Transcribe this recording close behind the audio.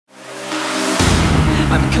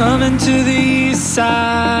coming to the east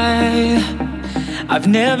side. I've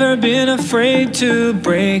never been afraid to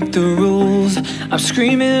break the rules. I'm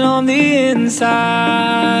screaming on the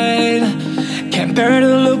inside. Can't bear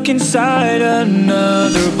to look inside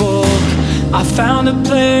another book. I found a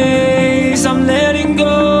place, I'm letting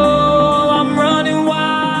go. I'm running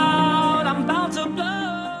wild, I'm about to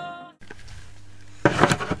blow.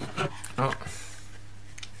 Oh.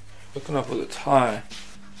 Looking up with a tie.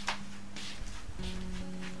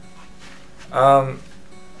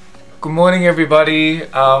 Good morning everybody.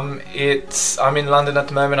 I'm in London at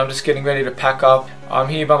the moment. I'm just getting ready to pack up. I'm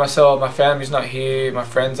here by myself, my family's not here, my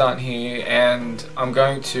friends aren't here, and I'm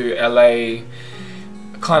going to LA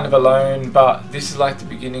kind of alone, but this is like the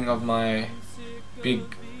beginning of my big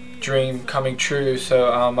dream coming true.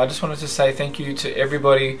 So I just wanted to say thank you to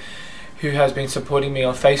everybody who has been supporting me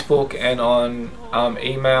on Facebook and on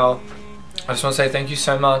email. I just want to say thank you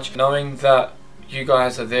so much. Knowing that you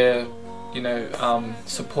guys are there, you know,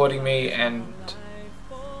 supporting me and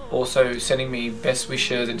also sending me best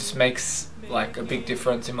wishes, it just makes like a big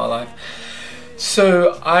difference in my life.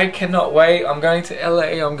 So I cannot wait. I'm going to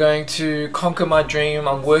LA, I'm going to conquer my dream.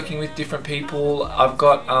 I'm working with different people. I've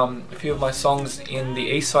got a few of my songs in the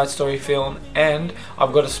East Side Story film, and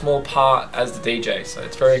I've got a small part as the DJ, so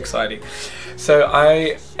it's very exciting. So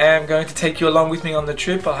I am going to take you along with me on the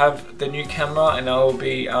trip. I'll have the new camera and I will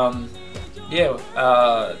be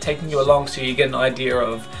taking you along so you get an idea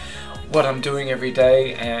of what I'm doing every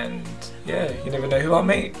day, and yeah, you never know who I'll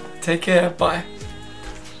meet. Take care, bye.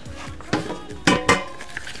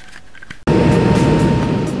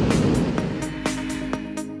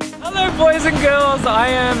 Hello boys and girls, I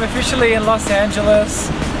am officially in Los Angeles.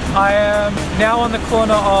 I am now on the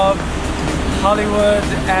corner of Hollywood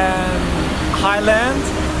and Highland.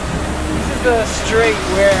 The street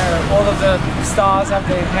where all of the stars have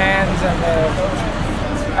their hands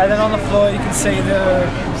and then on the floor you can see the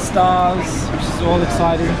stars, which is all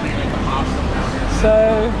exciting. So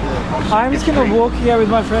I'm just gonna walk here with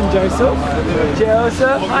my friend Joseph.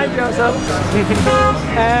 Hi Joseph.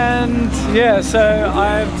 And yeah, so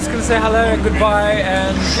I'm just gonna say hello and goodbye,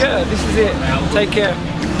 and yeah, this is it. Take care.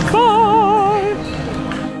 Bye.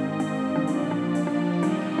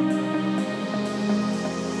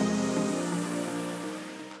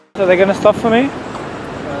 So they're gonna stop for me?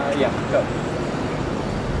 Yeah, go.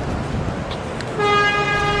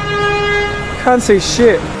 Can't see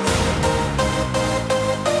shit.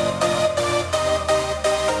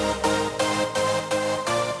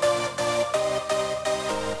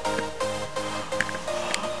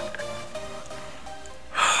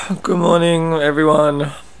 Good morning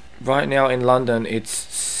everyone. Right now in London it's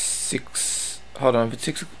 6, hold on, it's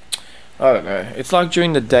 6, I don't know, it's like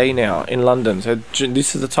during the day now in London, so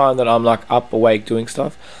this is the time that I'm like up awake doing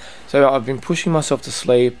stuff. So I've been pushing myself to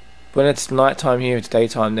sleep. When it's nighttime here, it's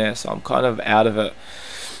daytime there, so I'm kind of out of it,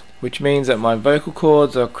 which means that my vocal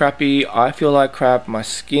cords are crappy, I feel like crap, my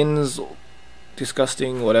skin's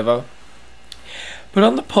disgusting, whatever. But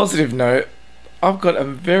on the positive note, I've got a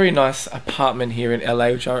very nice apartment here in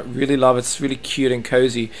LA, which I really love. It's really cute and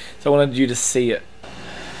cozy, so I wanted you to see it.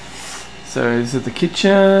 So this is the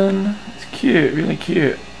kitchen. It's cute, really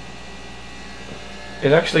cute.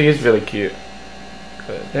 It actually is really cute. Got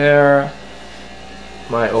it there.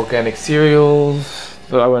 My organic cereals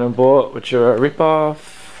that I went and bought, which are a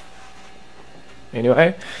rip-off.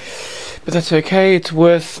 Anyway, but that's okay. It's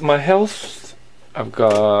worth my health. I've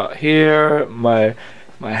got here my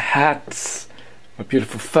hats, my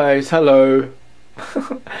beautiful face. Hello.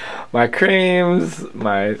 My creams,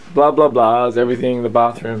 my blah blah blahs, everything in the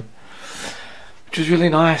bathroom, which is really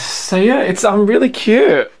nice. So yeah, I'm really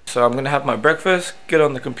cute. So I'm gonna have my breakfast, get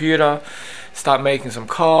on the computer, start making some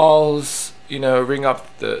calls, you know, ring up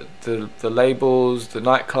the labels, the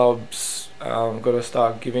nightclubs. I'm gonna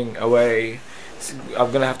start giving away.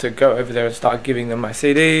 I'm gonna have to go over there and start giving them my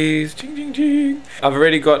CDs. Ching, ching, ching. I've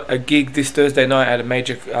already got a gig this Thursday night at a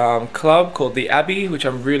major club called the Abbey, which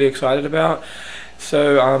I'm really excited about.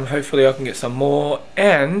 So hopefully I can get some more,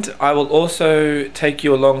 and I will also take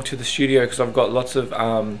you along to the studio because I've got lots of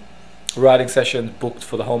writing sessions booked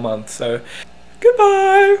for the whole month. So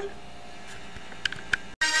goodbye.